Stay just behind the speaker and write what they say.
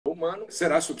humano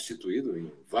será substituído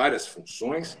em várias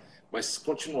funções, mas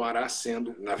continuará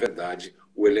sendo, na verdade,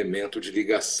 o elemento de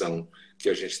ligação que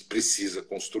a gente precisa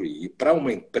construir. E para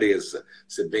uma empresa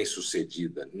ser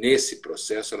bem-sucedida nesse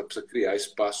processo, ela precisa criar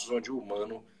espaços onde o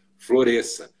humano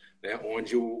floresça, né?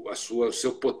 Onde o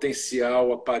seu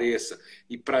potencial apareça.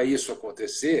 E para isso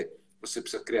acontecer, você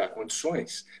precisa criar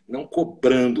condições, não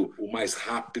cobrando o mais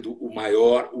rápido, o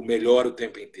maior, o melhor o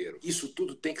tempo inteiro. Isso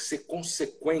tudo tem que ser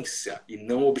consequência e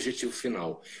não objetivo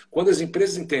final. Quando as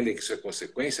empresas entendem que isso é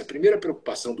consequência, a primeira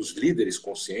preocupação dos líderes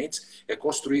conscientes é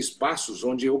construir espaços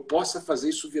onde eu possa fazer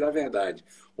isso virar verdade,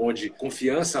 onde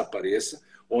confiança apareça,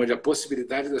 onde a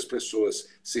possibilidade das pessoas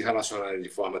se relacionarem de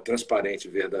forma transparente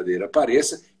e verdadeira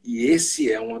apareça, e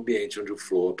esse é um ambiente onde o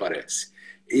flow aparece.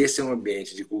 Esse é um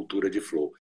ambiente de cultura de flow.